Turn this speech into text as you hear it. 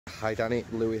Hi Danny,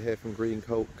 Louis here from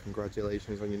Greencoat.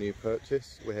 Congratulations on your new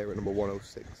purchase. We're here at number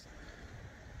 106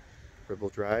 Ribble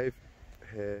Drive,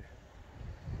 here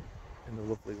in the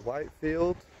lovely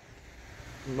Whitefield,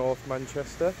 North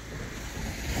Manchester.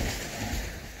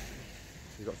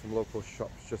 You've got some local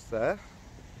shops just there.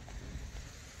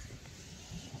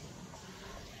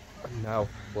 And now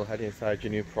we'll head inside your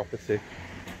new property.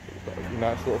 We've got a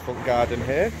nice little front garden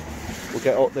here. We'll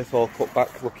get up this all cut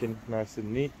back looking nice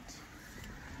and neat.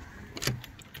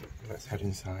 Let's head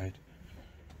inside.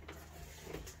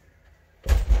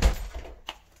 So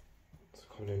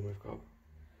coming in, we've got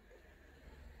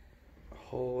a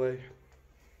hallway.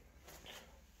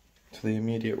 To the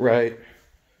immediate right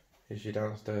is your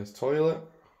downstairs toilet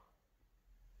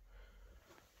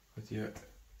with your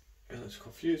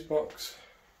electrical fuse box.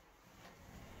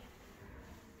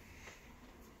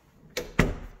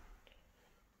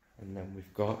 And then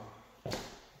we've got the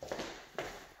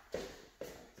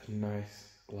nice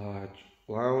large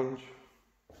lounge.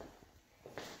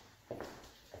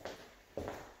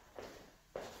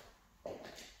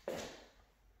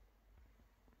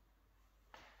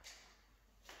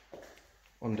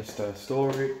 Understairs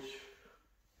storage.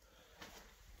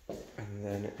 And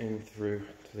then in through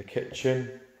to the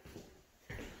kitchen.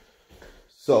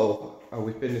 So,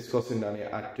 we've been discussing Danny,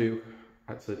 I do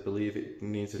actually believe it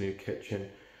needs a new kitchen.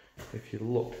 If you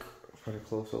look, had a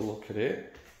closer look at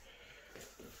it,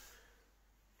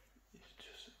 it's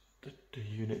just the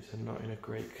units are not in a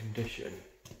great condition.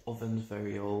 Oven's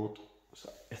very old, so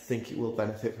I think it will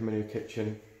benefit from a new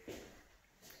kitchen.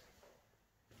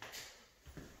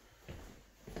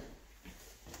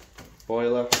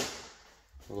 Boiler,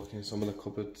 we're looking at some of the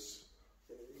cupboards.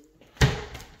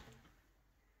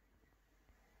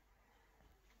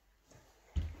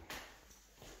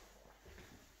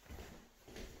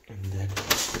 And then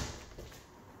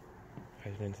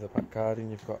heading into the back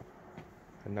garden, you've got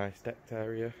a nice decked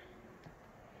area.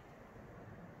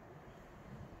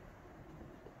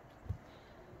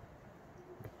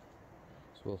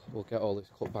 So we'll get all this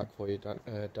cut back for you,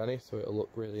 Danny, so it'll look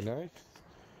really nice.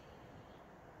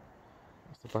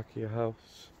 That's the back of your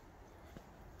house.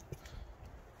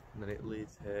 And then it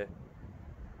leads here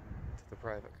to the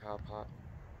private car park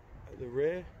at the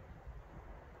rear.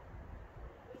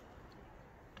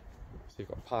 So you've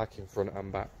got parking front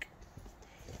and back.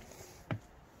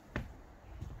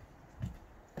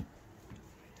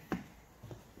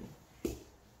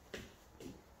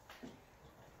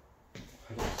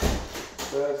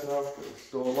 There's now, got the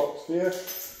door locks for you.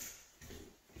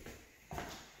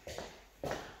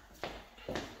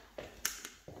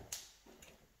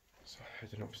 So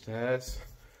heading upstairs,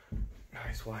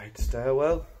 nice wide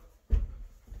stairwell.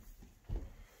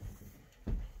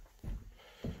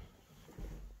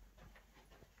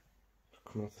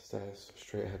 Coming off the stairs,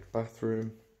 straight ahead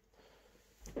bathroom,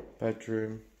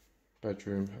 bedroom,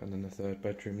 bedroom, and then the third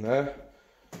bedroom there.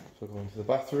 So going to the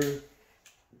bathroom.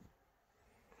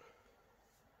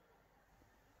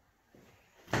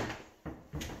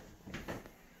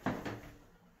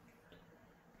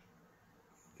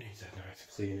 Needs a nice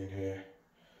clean in here.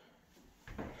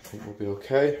 I think we'll be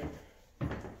okay.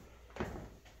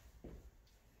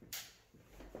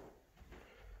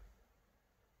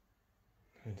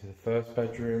 Into the first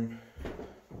bedroom.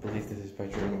 I believe this is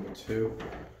bedroom number 2.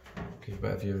 Give you a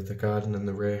better view of the garden and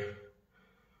the rear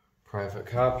private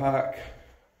car park.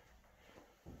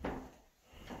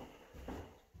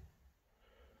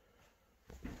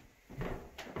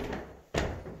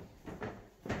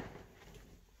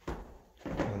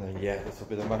 And then yeah, this will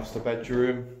be the master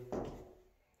bedroom.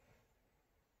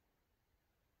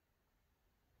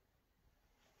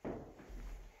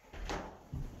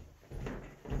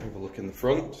 Have a look in the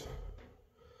front,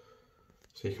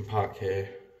 so you can park here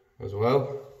as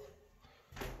well.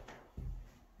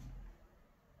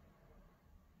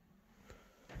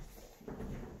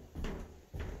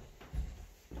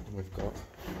 And we've got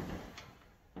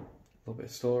a little bit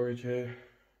of storage here.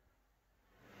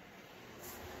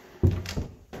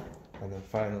 And then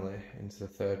finally into the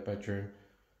third bedroom,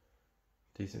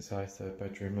 decent sized third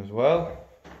bedroom as well.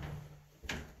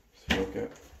 So you'll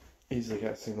easily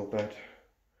get a single bed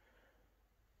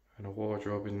and a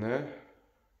wardrobe in there.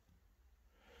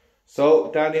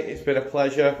 So Danny, it's been a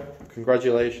pleasure.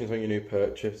 Congratulations on your new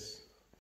purchase.